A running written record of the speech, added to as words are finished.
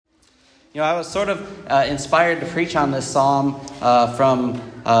I was sort of inspired to preach on this psalm from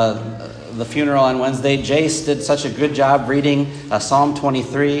the funeral on Wednesday. Jace did such a good job reading Psalm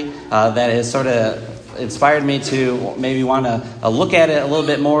 23 that has sort of inspired me to maybe want to look at it a little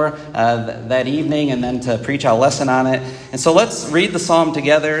bit more that evening and then to preach a lesson on it. And so let's read the psalm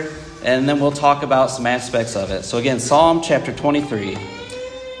together and then we'll talk about some aspects of it. So again, Psalm chapter 23.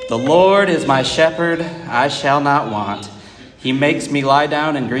 The Lord is my shepherd, I shall not want. He makes me lie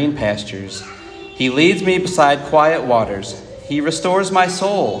down in green pastures. He leads me beside quiet waters. He restores my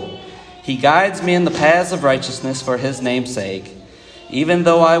soul. He guides me in the paths of righteousness for his name's sake. Even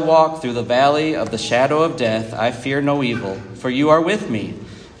though I walk through the valley of the shadow of death, I fear no evil, for you are with me.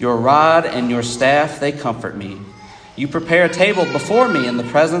 Your rod and your staff, they comfort me. You prepare a table before me in the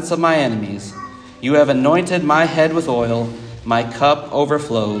presence of my enemies. You have anointed my head with oil. My cup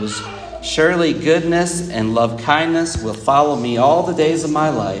overflows. Surely goodness and loving-kindness will follow me all the days of my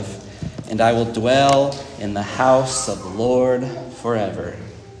life, and I will dwell in the house of the Lord forever.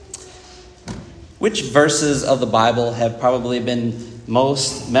 Which verses of the Bible have probably been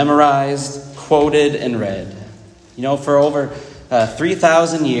most memorized, quoted, and read? For over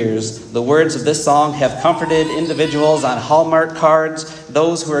 3,000 years, the words of this song have comforted individuals on Hallmark cards,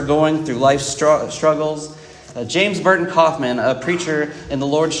 those who are going through life's struggles. James Burton Kaufman, a preacher in the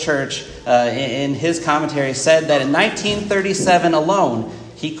Lord's Church, in his commentary said that in 1937 alone,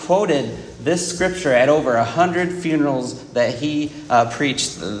 he quoted this scripture at over 100 funerals that he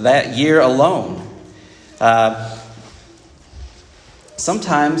preached that year alone.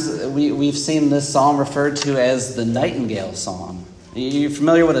 Sometimes we've seen this psalm referred to as the Nightingale Psalm. Are you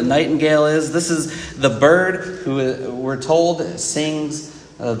familiar what a nightingale is? This is the bird who, we're told, sings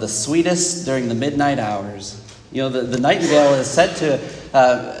the sweetest during the midnight hours. The nightingale is said to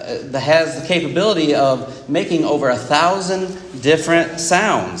has the capability of making over 1,000 different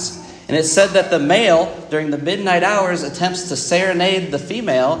sounds. And it's said that the male, during the midnight hours, attempts to serenade the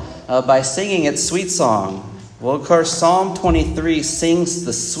female by singing its sweet song. Well, of course, Psalm 23 sings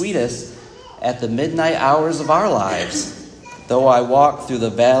the sweetest at the midnight hours of our lives. Though I walk through the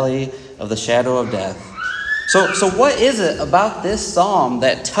valley of the shadow of death. So what is it about this psalm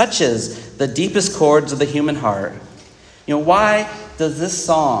that touches the deepest chords of the human heart? Why does this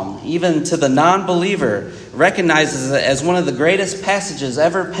psalm, even to the non-believer, recognizes it as one of the greatest passages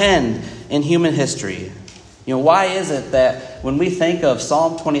ever penned in human history? Why is it that when we think of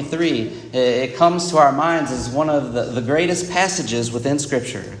Psalm 23, it comes to our minds as one of the greatest passages within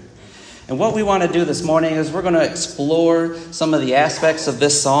Scripture? And what we want to do this morning is we're going to explore some of the aspects of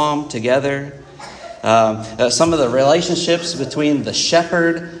this psalm together. Some of the relationships between the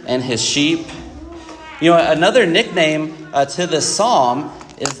shepherd and his sheep. Another nickname to this psalm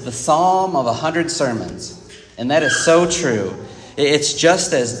is the Psalm of 100 Sermons. And that is so true. It's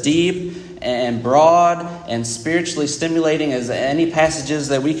just as deep and broad and spiritually stimulating as any passages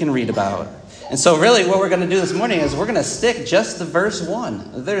that we can read about. And so really what we're going to do this morning is we're going to stick just to verse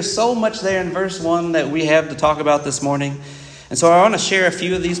 1. There's so much there in verse 1 that we have to talk about this morning. And so I want to share a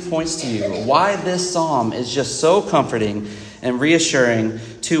few of these points to you. Why this psalm is just so comforting and reassuring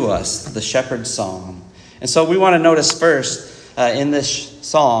to us, the shepherd's psalm. And so we want to notice first in this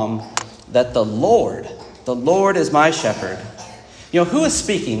psalm that the Lord is my shepherd. Who is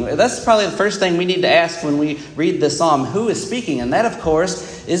speaking? That's probably the first thing we need to ask when we read this psalm. Who is speaking? And that, of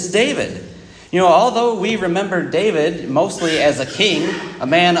course, is David. Although we remember David mostly as a king, a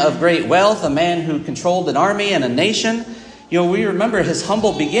man of great wealth, a man who controlled an army and a nation, we remember his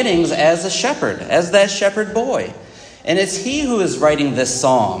humble beginnings as a shepherd, as that shepherd boy. And it's he who is writing this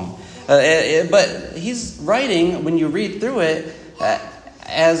psalm. But he's writing, when you read through it,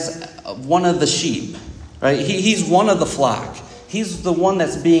 as one of the sheep. Right? He's one of the flock. He's the one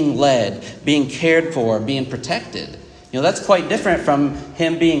that's being led, being cared for, being protected. That's quite different from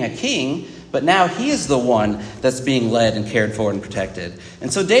him being a king. But now he is the one that's being led and cared for and protected.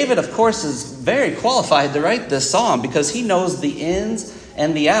 And so David, of course, is very qualified to write this psalm because he knows the ins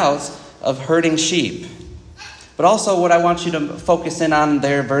and the outs of herding sheep. But also what I want you to focus in on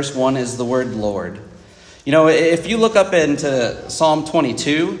there, verse 1, is the word Lord. If you look up into Psalm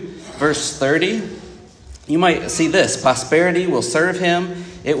 22, verse 30, you might see this. Prosperity will serve him.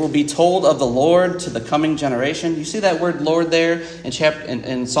 It will be told of the Lord to the coming generation. You see that word Lord there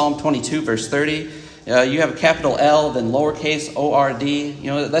in Psalm 22, verse 30? You have a capital L, then lowercase O-R-D.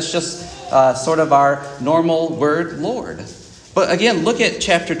 That's just sort of our normal word Lord. But again, look at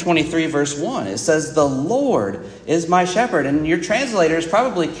chapter 23, verse 1. It says, the Lord is my shepherd. And your translators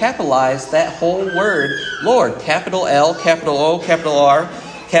probably capitalized that whole word Lord. Capital L, capital O, capital R,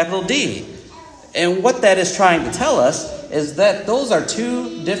 capital D. And what that is trying to tell us is that those are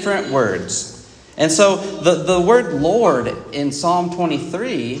two different words. And so the word Lord in Psalm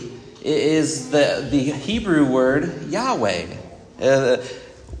 23 is the Hebrew word Yahweh.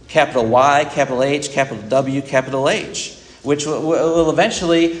 Capital Y, capital H, capital W, capital H, which will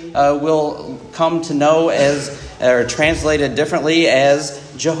eventually will come to know as, or translated differently as,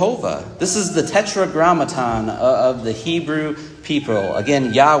 Jehovah. This is the tetragrammaton of the Hebrew people.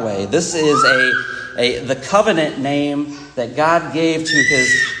 Again, Yahweh. This is the covenant name that God gave to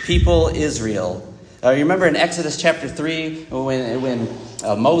his people Israel. You remember in Exodus chapter 3 when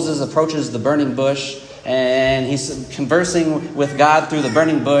Moses approaches the burning bush and he's conversing with God through the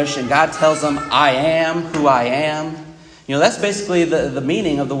burning bush, and God tells him, I am who I am. That's basically the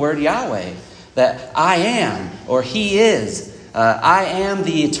meaning of the word Yahweh. That I am, or he is. I am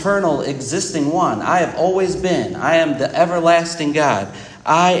the eternal existing one. I have always been. I am the everlasting God.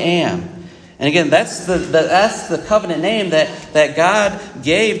 I am. And again, that's the covenant name that God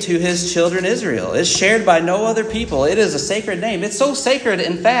gave to his children Israel. It's shared by no other people. It is a sacred name. It's so sacred,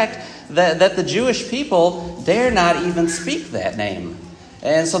 in fact, that the Jewish people dare not even speak that name.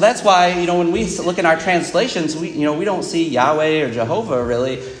 And so that's why, when we look in our translations, we don't see Yahweh or Jehovah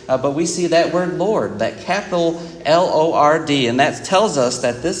really, but we see that word Lord, that capital L-O-R-D, and that tells us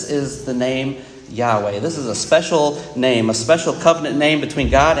that this is the name Yahweh. This is a special name, a special covenant name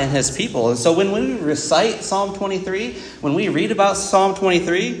between God and his people. And so when we recite Psalm 23, when we read about Psalm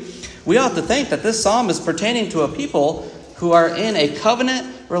 23, we ought to think that this psalm is pertaining to a people who are in a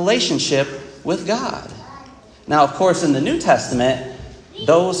covenant relationship with God. Now, of course, in the New Testament,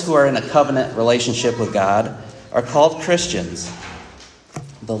 those who are in a covenant relationship with God are called Christians.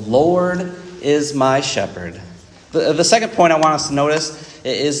 The Lord is my shepherd. The second point I want us to notice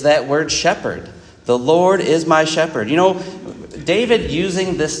is that word shepherd. The Lord is my shepherd. David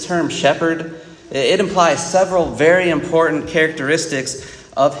using this term shepherd, it implies several very important characteristics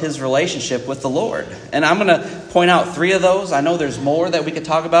of his relationship with the Lord. And I'm going to point out three of those. I know there's more that we could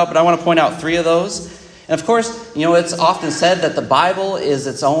talk about, but I want to point out three of those. And of course, it's often said that the Bible is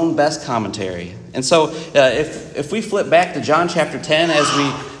its own best commentary. And so if we flip back to John chapter 10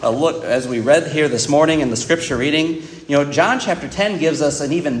 as we read here this morning in the scripture reading, John chapter 10 gives us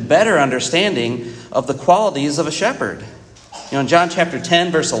an even better understanding of the qualities of a shepherd. In John chapter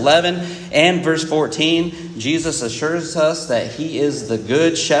 10, verse 11 and verse 14, Jesus assures us that he is the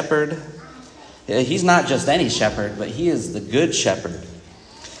good shepherd. He's not just any shepherd, but he is the good shepherd.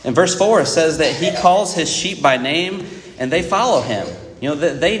 In verse 4, it says that he calls his sheep by name and they follow him.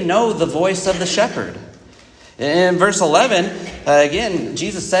 They know the voice of the shepherd. In verse 11, again,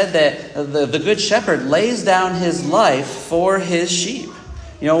 Jesus said that the good shepherd lays down his life for his sheep.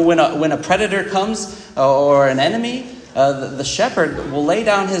 When a predator comes or an enemy, the shepherd will lay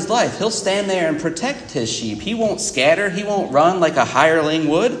down his life. He'll stand there and protect his sheep. He won't scatter. He won't run like a hireling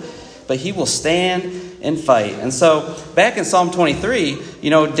would, but he will stand and fight. And so back in Psalm 23,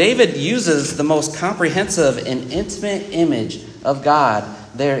 David uses the most comprehensive and intimate image of God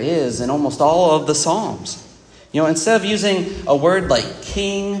there is in almost all of the Psalms. Instead of using a word like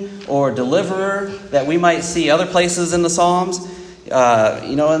king or deliverer that we might see other places in the Psalms,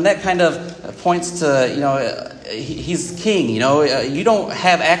 and that kind of points to, he's king. You don't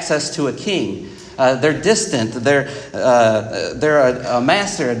have access to a king. They're distant. They're a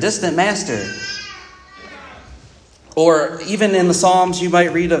master, a distant master. Or even in the Psalms, you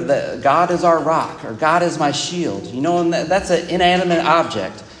might read of that God is our rock, or God is my shield. And that's an inanimate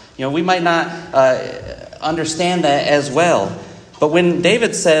object. We might not understand that as well. But when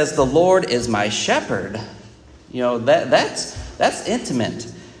David says, the Lord is my shepherd, that's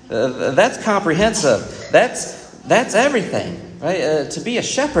intimate. That's comprehensive. That's everything, right? To be a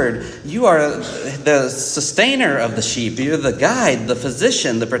shepherd, you are the sustainer of the sheep. You're the guide, the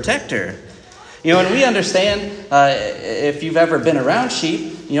physician, the protector. And we understand, if you've ever been around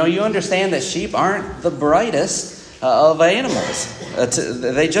sheep, you understand that sheep aren't the brightest of animals.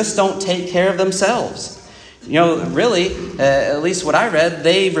 They just don't take care of themselves. Really, at least what I read,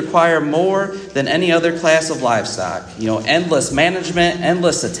 they require more than any other class of livestock. Endless management,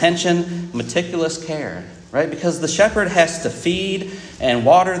 endless attention, meticulous care, right? Because the shepherd has to feed and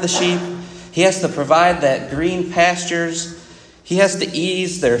water the sheep. He has to provide that green pastures. He has to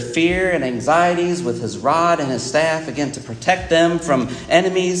ease their fear and anxieties with his rod and his staff, again, to protect them from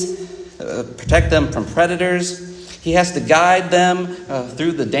enemies, protect them from predators. He has to guide them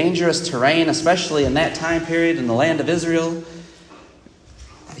through the dangerous terrain, especially in that time period in the land of Israel.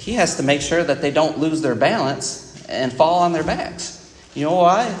 He has to make sure that they don't lose their balance and fall on their backs. You know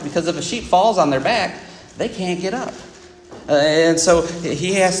why? Because if a sheep falls on their back, they can't get up. And so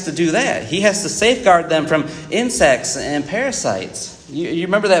he has to do that. He has to safeguard them from insects and parasites. You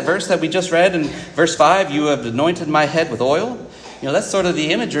remember that verse that we just read in verse 5? You have anointed my head with oil. That's sort of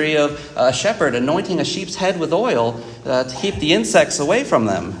the imagery of a shepherd anointing a sheep's head with oil to keep the insects away from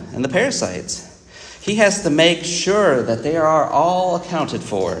them and the parasites. He has to make sure that they are all accounted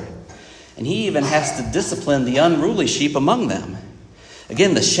for. And he even has to discipline the unruly sheep among them.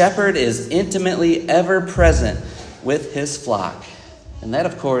 Again, the shepherd is intimately ever present with his flock. And that,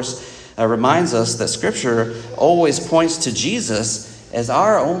 of course, reminds us that Scripture always points to Jesus as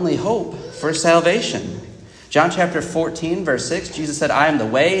our only hope for salvation. John chapter 14, verse 6, Jesus said, I am the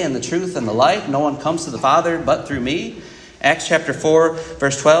way and the truth and the life. No one comes to the Father but through me. Acts chapter 4,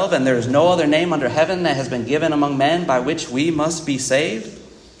 verse 12, and there is no other name under heaven that has been given among men by which we must be saved.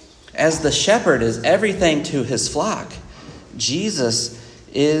 As the shepherd is everything to his flock, Jesus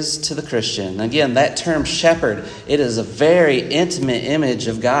is to the Christian. Again, that term shepherd, it is a very intimate image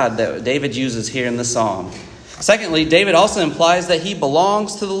of God that David uses here in the psalm. Secondly, David also implies that he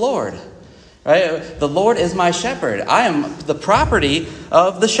belongs to the Lord. Right? The Lord is my shepherd. I am the property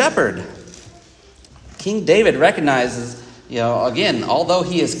of the shepherd. King David recognizes, again, although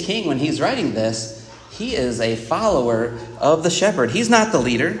he is king when he's writing this, he is a follower of the shepherd. He's not the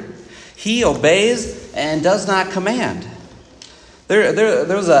leader. He obeys and does not command. There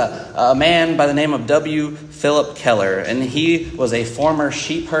was a man by the name of W. Philip Keller, and he was a former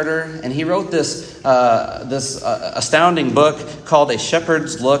sheep herder, and he wrote this astounding book called A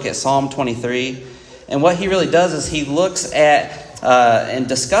Shepherd's Look at Psalm 23. And what he really does is he looks at and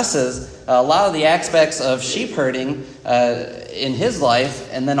discusses a lot of the aspects of sheep herding in his life,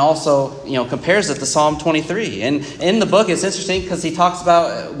 and then also compares it to Psalm 23. And in the book, it's interesting because he talks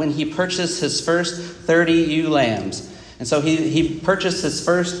about when he purchased his first 30 ewe lambs. And so he purchased his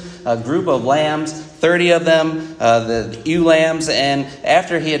first group of lambs, 30 of them, the ewe lambs. And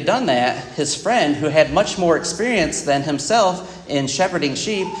after he had done that, his friend, who had much more experience than himself in shepherding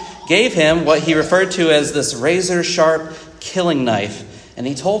sheep, gave him what he referred to as this razor-sharp killing knife. And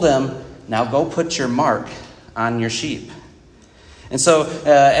he told him, now go put your mark on your sheep. And so,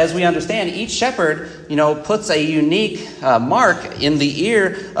 as we understand, each shepherd, puts a unique mark in the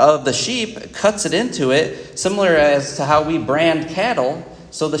ear of the sheep, cuts it into it, similar as to how we brand cattle,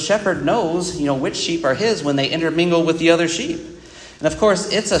 so the shepherd knows, which sheep are his when they intermingle with the other sheep. And of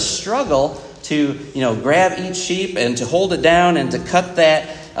course, it's a struggle to, grab each sheep and to hold it down and to cut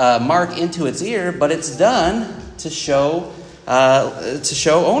that mark into its ear, but it's done to show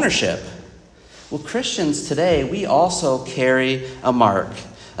ownership. Well, Christians today, we also carry a mark.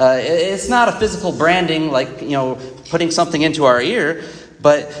 It's not a physical branding like, putting something into our ear,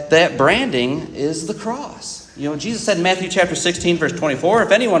 but that branding is the cross. Jesus said in Matthew chapter 16, verse 24,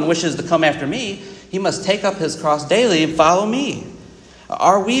 if anyone wishes to come after me, he must take up his cross daily and follow me.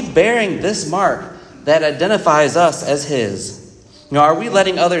 Are we bearing this mark that identifies us as his? Are we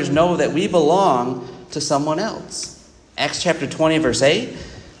letting others know that we belong to someone else? Acts chapter 20, verse 8,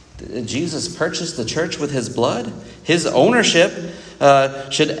 Jesus purchased the church with his blood. His ownership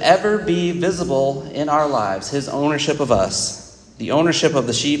should ever be visible in our lives. His ownership of us. The ownership of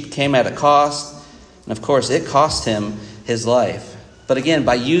the sheep came at a cost. And of course, it cost him his life. But again,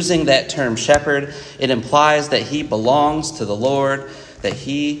 by using that term shepherd, it implies that he belongs to the Lord, that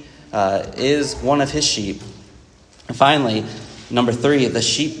he is one of his sheep. And finally, number 3, the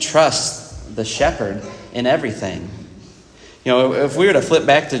sheep trust the shepherd in everything. If we were to flip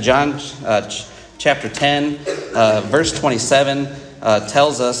back to John chapter 10, verse 27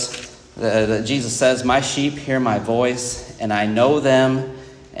 tells us that Jesus says, my sheep hear my voice, and I know them,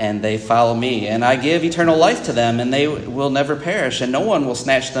 and they follow me. And I give eternal life to them, and they will never perish, and no one will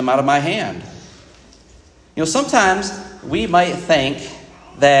snatch them out of my hand. Sometimes we might think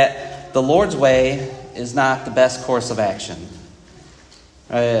that the Lord's way is not the best course of action.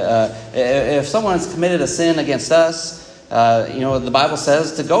 If someone's committed a sin against us, the Bible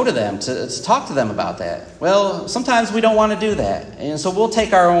says to go to them, to talk to them about that. Well, sometimes we don't want to do that. And so we'll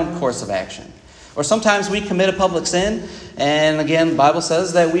take our own course of action. Or sometimes we commit a public sin. And again, the Bible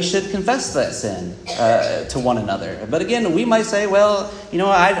says that we should confess that sin to one another. But again, we might say, well,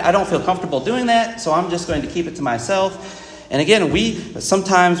 I don't feel comfortable doing that, so I'm just going to keep it to myself. And again, we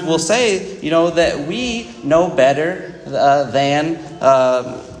sometimes will say, that we know better than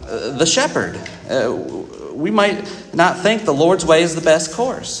the shepherd. We might not think the Lord's way is the best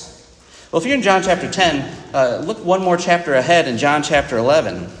course. Well, if you're in John chapter 10, look one more chapter ahead in John chapter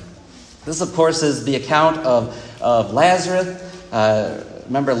 11. This, of course, is the account of Lazarus.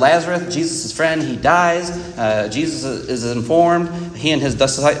 Remember Lazarus, Jesus' friend, he dies. Jesus is informed. He and his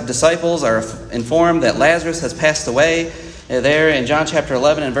disciples are informed that Lazarus has passed away. There in John chapter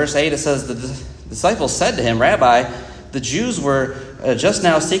 11 and verse 8, it says, the disciples said to him, "Rabbi, the Jews were just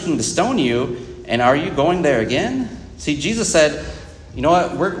now seeking to stone you, and are you going there again?" See, Jesus said, you know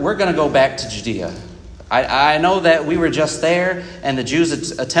what, we're going to go back to Judea. I know that we were just there, and the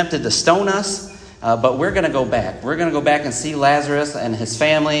Jews attempted to stone us, but we're going to go back. We're going to go back and see Lazarus and his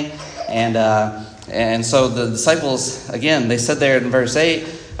family. And so the disciples, again, they said there in verse 8,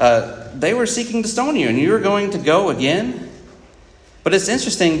 they were seeking to stone you, and you were going to go again? But it's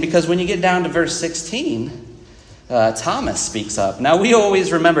interesting because when you get down to verse 16, Thomas speaks up. Now, we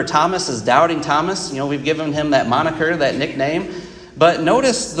always remember Thomas as Doubting Thomas. You know, we've given him that moniker, that nickname. But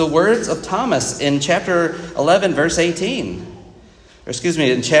notice the words of Thomas in chapter 11, verse 18.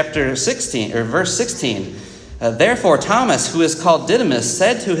 In chapter 16, or verse 16. Therefore, Thomas, who is called Didymus,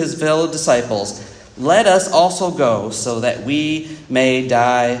 said to his fellow disciples, "Let us also go, so that we may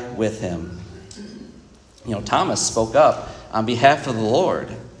die with him." You know, Thomas spoke up on behalf of the Lord.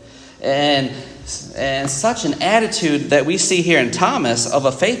 And such an attitude that we see here in Thomas of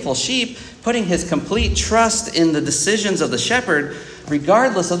a faithful sheep putting his complete trust in the decisions of the shepherd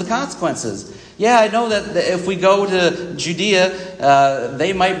regardless of the consequences. Yeah, I know that if we go to Judea,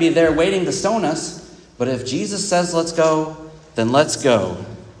 they might be there waiting to stone us. But if Jesus says let's go, then let's go.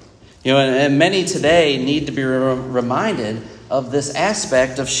 You know, and many today need to be reminded of this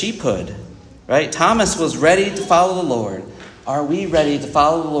aspect of sheephood. Right? Thomas was ready to follow the Lord. Are we ready to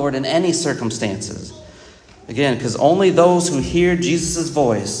follow the Lord in any circumstances? Again, because only those who hear Jesus'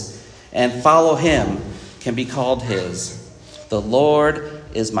 voice and follow him can be called his. The Lord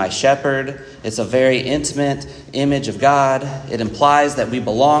is my shepherd. It's a very intimate image of God. It implies that we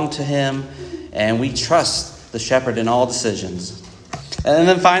belong to him and we trust the shepherd in all decisions. And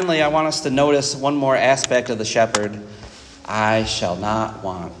then finally, I want us to notice one more aspect of the shepherd. I shall not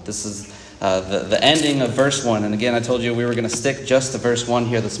want. This is the ending of verse 1. And again, I told you we were going to stick just to verse 1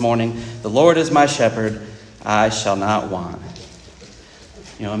 here this morning. The Lord is my shepherd. I shall not want.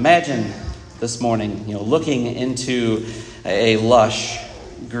 You know, imagine this morning, looking into a lush,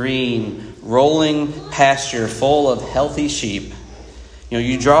 green, rolling pasture full of healthy sheep.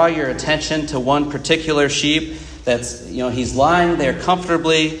 You draw your attention to one particular sheep that's, he's lying there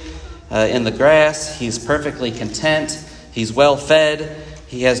comfortably in the grass. He's perfectly content. He's well fed.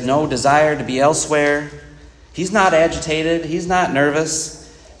 He has no desire to be elsewhere. He's not agitated. He's not nervous.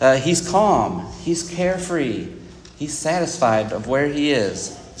 He's calm. He's carefree. He's satisfied of where he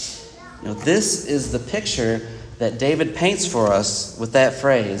is. This is the picture that David paints for us with that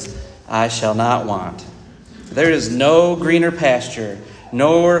phrase, I shall not want. There is no greener pasture,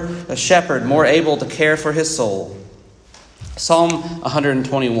 nor a shepherd more able to care for his soul. Psalm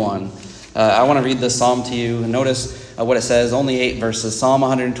 121. I want to read this psalm to you. Notice what it says, only 8 verses. Psalm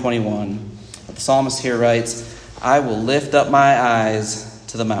 121. The psalmist here writes, I will lift up my eyes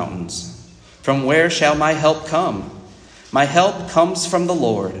to the mountains. From where shall my help come? My help comes from the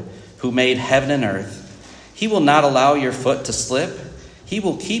Lord, who made heaven and earth. He will not allow your foot to slip. He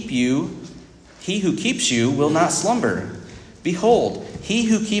will keep you. He who keeps you will not slumber. Behold, he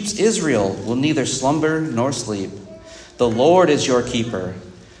who keeps Israel will neither slumber nor sleep. The Lord is your keeper.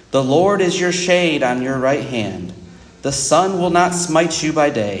 The Lord is your shade on your right hand. The sun will not smite you by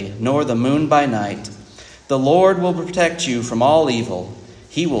day, nor the moon by night. The Lord will protect you from all evil.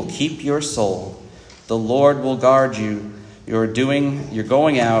 He will keep your soul. The Lord will guard you. You're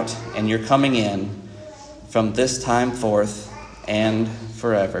going out and you're coming in from this time forth and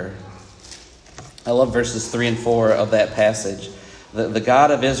forever. I love verses 3 and 4 of that passage. The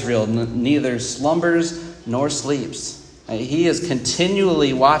God of Israel neither slumbers nor sleeps. He is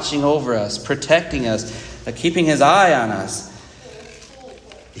continually watching over us, protecting us, keeping his eye on us.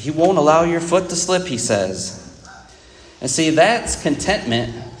 He won't allow your foot to slip, he says. And see, that's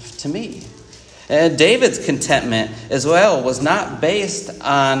contentment to me. And David's contentment as well was not based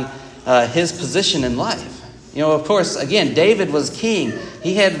on his position in life. Of course, again, David was king.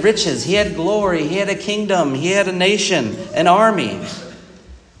 He had riches, he had glory, he had a kingdom, he had a nation, an army.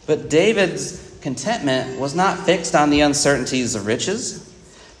 But David's contentment was not fixed on the uncertainties of riches,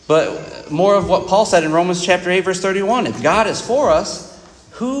 but more of what Paul said in Romans chapter 8, verse 31. If God is for us,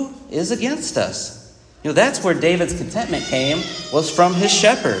 who is against us? That's where David's contentment came, was from his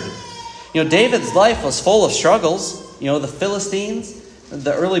shepherd. David's life was full of struggles. The Philistines,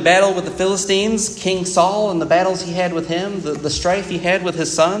 the early battle with the Philistines, King Saul and the battles he had with him, the strife he had with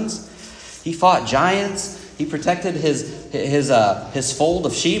his sons. He fought giants. He protected his fold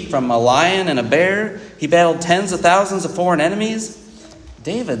of sheep from a lion and a bear. He battled tens of thousands of foreign enemies.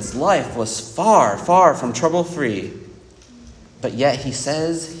 David's life was far, far from trouble-free. But yet he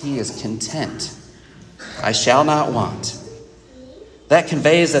says he is content. I shall not want. That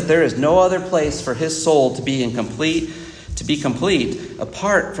conveys that there is no other place for his soul to be complete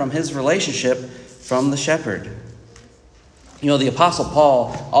apart from his relationship from the shepherd. The Apostle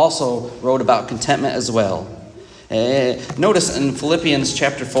Paul also wrote about contentment as well. Notice in Philippians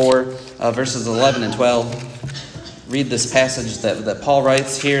chapter 4, verses 11 and 12, read this passage that Paul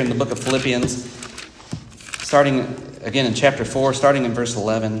writes here in the book of Philippians, starting again in chapter 4, starting in verse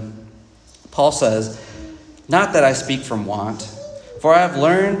 11. Paul says, "Not that I speak from want, for I have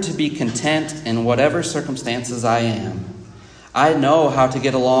learned to be content in whatever circumstances I am. I know how to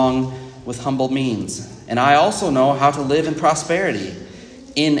get along with humble means, and I also know how to live in prosperity.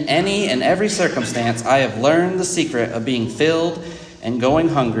 In any and every circumstance, I have learned the secret of being filled and going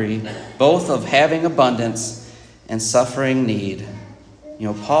hungry, both of having abundance and suffering need."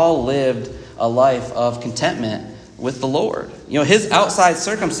 Paul lived a life of contentment with the Lord. His outside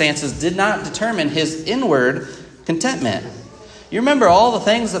circumstances did not determine his inward contentment. You remember all the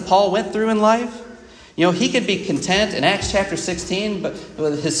things that Paul went through in life? He could be content in Acts chapter 16, but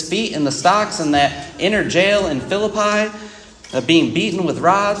with his feet in the stocks in that inner jail in Philippi, being beaten with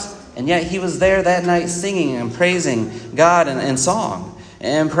rods, and yet he was there that night singing and praising God in song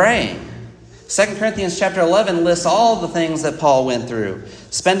and praying. 2 Corinthians chapter 11 lists all the things that Paul went through.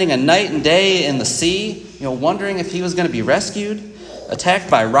 Spending a night and day in the sea, wondering if he was going to be rescued, attacked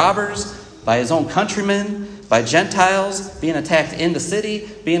by robbers, by his own countrymen, by Gentiles, being attacked in the city,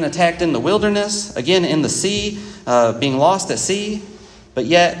 being attacked in the wilderness, again in the sea, being lost at sea. But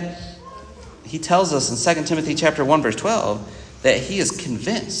yet, he tells us in 2 Timothy chapter 1, verse 12, that he is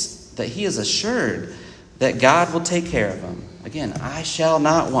convinced, that he is assured that God will take care of him. Again, I shall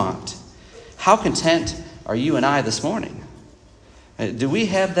not want. How content are you and I this morning? Do we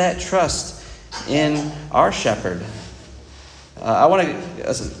have that trust in our shepherd? I want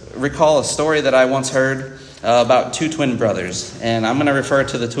to recall a story that I once heard about two twin brothers. And I'm going to refer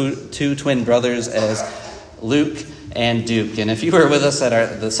to the two twin brothers as Luke and Duke. And if you were with us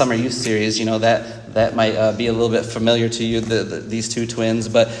at the Summer Youth Series, that might be a little bit familiar to you, these two twins.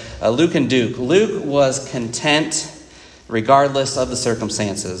 But Luke and Duke. Luke was content regardless of the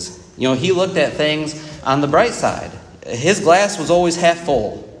circumstances. He looked at things on the bright side. His glass was always half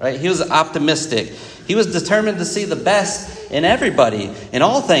full, right? He was optimistic. He was determined to see the best in everybody, in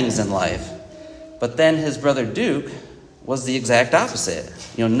all things in life. But then his brother Duke was the exact opposite.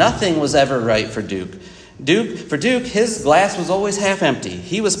 Nothing was ever right for Duke. For Duke, his glass was always half empty.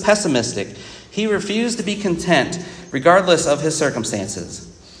 He was pessimistic. He refused to be content regardless of his circumstances.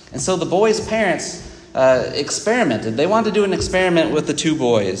 And so the boys' parents experimented. They wanted to do an experiment with the two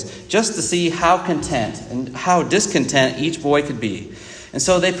boys just to see how content and how discontent each boy could be. And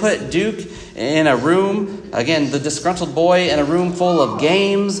so they put Duke in a room, again, the disgruntled boy, in a room full of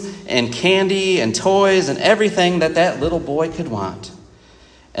games and candy and toys and everything that little boy could want.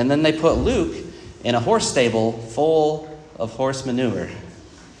 And then they put Luke in a horse stable full of horse manure.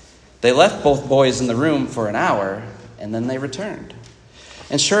 They left both boys in the room for an hour, and then they returned.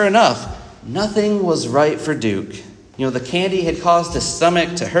 And sure enough, nothing was right for Duke. The candy had caused his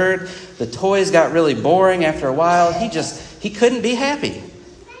stomach to hurt. The toys got really boring after a while. He couldn't be happy.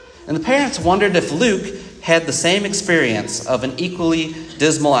 And the parents wondered if Luke had the same experience of an equally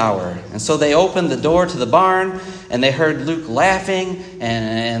dismal hour. And so they opened the door to the barn, and they heard Luke laughing,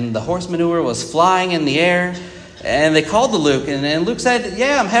 and the horse manure was flying in the air. And they called to Luke, and Luke said,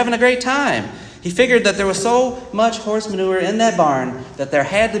 "Yeah, I'm having a great time." He figured that there was so much horse manure in that barn that there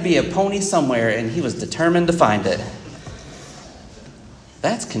had to be a pony somewhere, and he was determined to find it.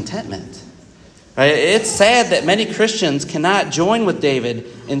 That's contentment. Right? It's sad that many Christians cannot join with David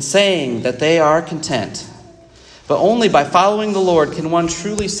in saying that they are content. But only by following the Lord can one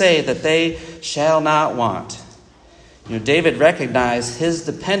truly say that they shall not want. David recognized his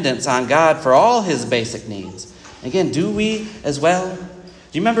dependence on God for all his basic needs. Again, do we as well?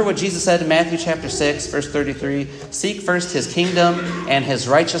 Do you remember what Jesus said in Matthew chapter 6, verse 33? "Seek first his kingdom and his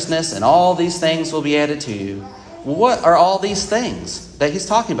righteousness, and all these things will be added to you." Well, what are all these things that he's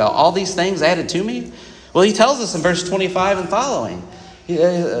talking about? All these things added to me? Well, he tells us in verse 25 and following.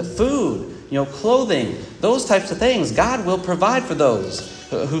 Food, clothing, those types of things. God will provide for those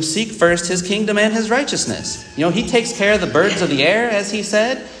who seek first his kingdom and his righteousness. He takes care of the birds of the air, as he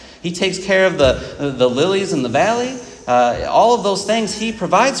said. He takes care of the lilies in the valley. All of those things he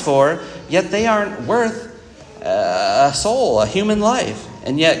provides for, yet they aren't worth a soul, a human life.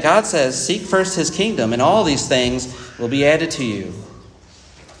 And yet God says, seek first his kingdom, and all these things will be added to you.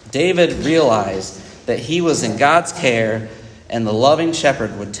 David realized that he was in God's care, and the loving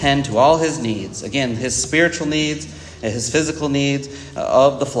shepherd would tend to all his needs. Again, his spiritual needs and his physical needs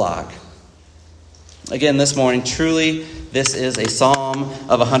of the flock. Again, this morning, truly, this is a psalm psalm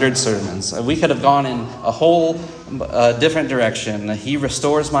of 100 sermons. We could have gone in a whole different direction. He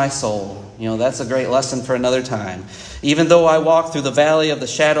restores my soul. That's a great lesson for another time. Even though I walk through the valley of the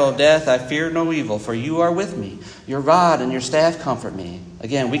shadow of death, I fear no evil, for you are with me. Your rod and your staff comfort me.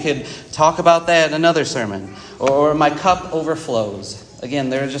 Again, we could talk about that in another sermon. Or my cup overflows. Again,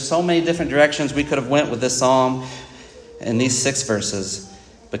 there are just so many different directions we could have went with this psalm in these 6 verses.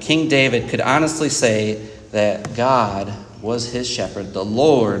 But King David could honestly say that God was his shepherd. The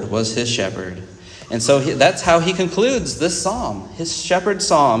Lord was his shepherd. And so that's how he concludes this psalm, his shepherd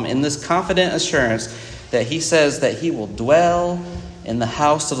psalm, in this confident assurance that he says that he will dwell in the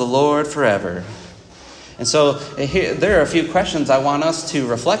house of the Lord forever. And so here, there are a few questions I want us to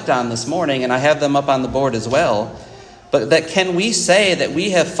reflect on this morning, and I have them up on the board as well. But that can we say that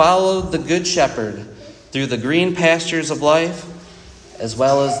we have followed the Good Shepherd through the green pastures of life as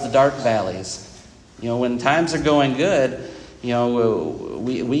well as the dark valleys? When times are going good,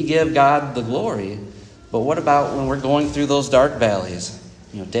 we give God the glory. But what about when we're going through those dark valleys?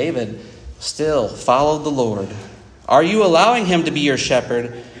 David still followed the Lord. Are you allowing him to be your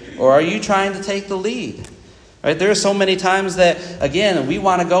shepherd, or are you trying to take the lead? Right? There are so many times that, again, we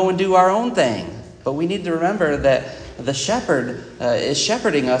want to go and do our own thing. But we need to remember that the shepherd is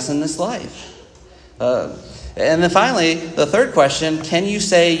shepherding us in this life. And then finally, the third question, can you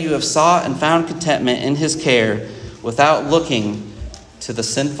say you have sought and found contentment in his care without looking to the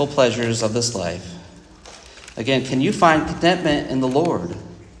sinful pleasures of this life? Again, can you find contentment in the Lord?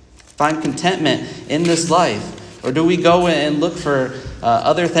 Find contentment in this life? Or do we go and look for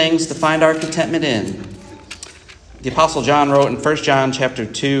other things to find our contentment in? The Apostle John wrote in 1 John chapter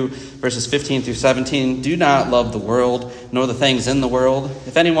 2, verses 15 through 17, "Do not love the world, nor the things in the world.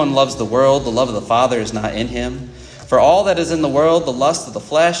 If anyone loves the world, the love of the Father is not in him. For all that is in the world, the lust of the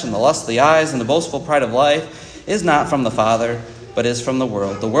flesh and the lust of the eyes and the boastful pride of life, is not from the Father, but is from the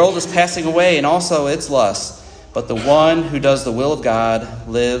world. The world is passing away, and also its lusts. But the one who does the will of God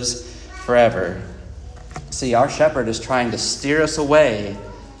lives forever." See, our shepherd is trying to steer us away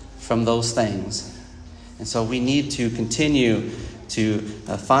from those things. And so we need to continue to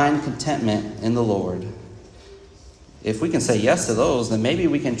find contentment in the Lord. If we can say yes to those, then maybe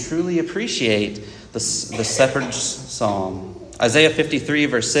we can truly appreciate the shepherd's psalm. Isaiah 53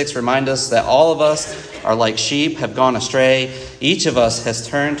 verse 6 reminds us that all of us are like sheep, have gone astray. Each of us has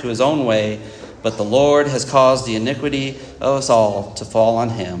turned to his own way, but the Lord has caused the iniquity of us all to fall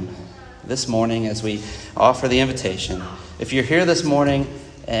on him. This morning, as we offer the invitation, if you're here this morning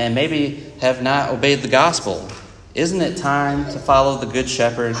and maybe have not obeyed the gospel, isn't it time to follow the Good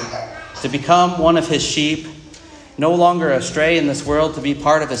Shepherd, to become one of his sheep, no longer astray in this world, to be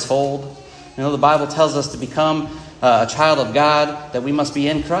part of his fold? The Bible tells us to become a child of God, that we must be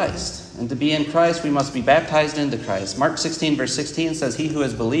in Christ. And to be in Christ, we must be baptized into Christ. Mark 16 verse 16 says, "He who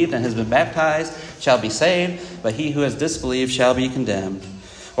has believed and has been baptized shall be saved, but he who has disbelieved shall be condemned."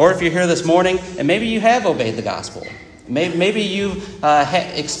 Or if you're here this morning and maybe you have obeyed the gospel, maybe you've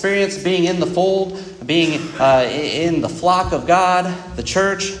experienced being in the fold, being in the flock of God, the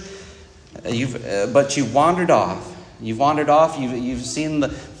church, but you wandered off. You've wandered off. You've seen the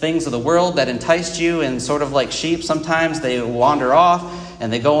things of the world that enticed you, and sort of like sheep, sometimes they wander off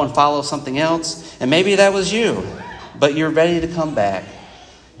and they go and follow something else. And maybe that was you, but you're ready to come back.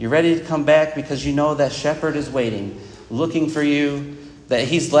 You're ready to come back because you know that shepherd is waiting, looking for you, that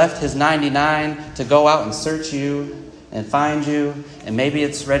he's left his 99 to go out and search you and find you, and maybe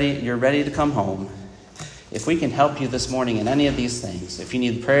you're ready to come home. If we can help you this morning in any of these things, if you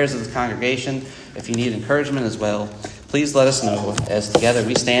need the prayers of the congregation, if you need encouragement as well, please let us know as together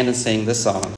we stand and sing this song.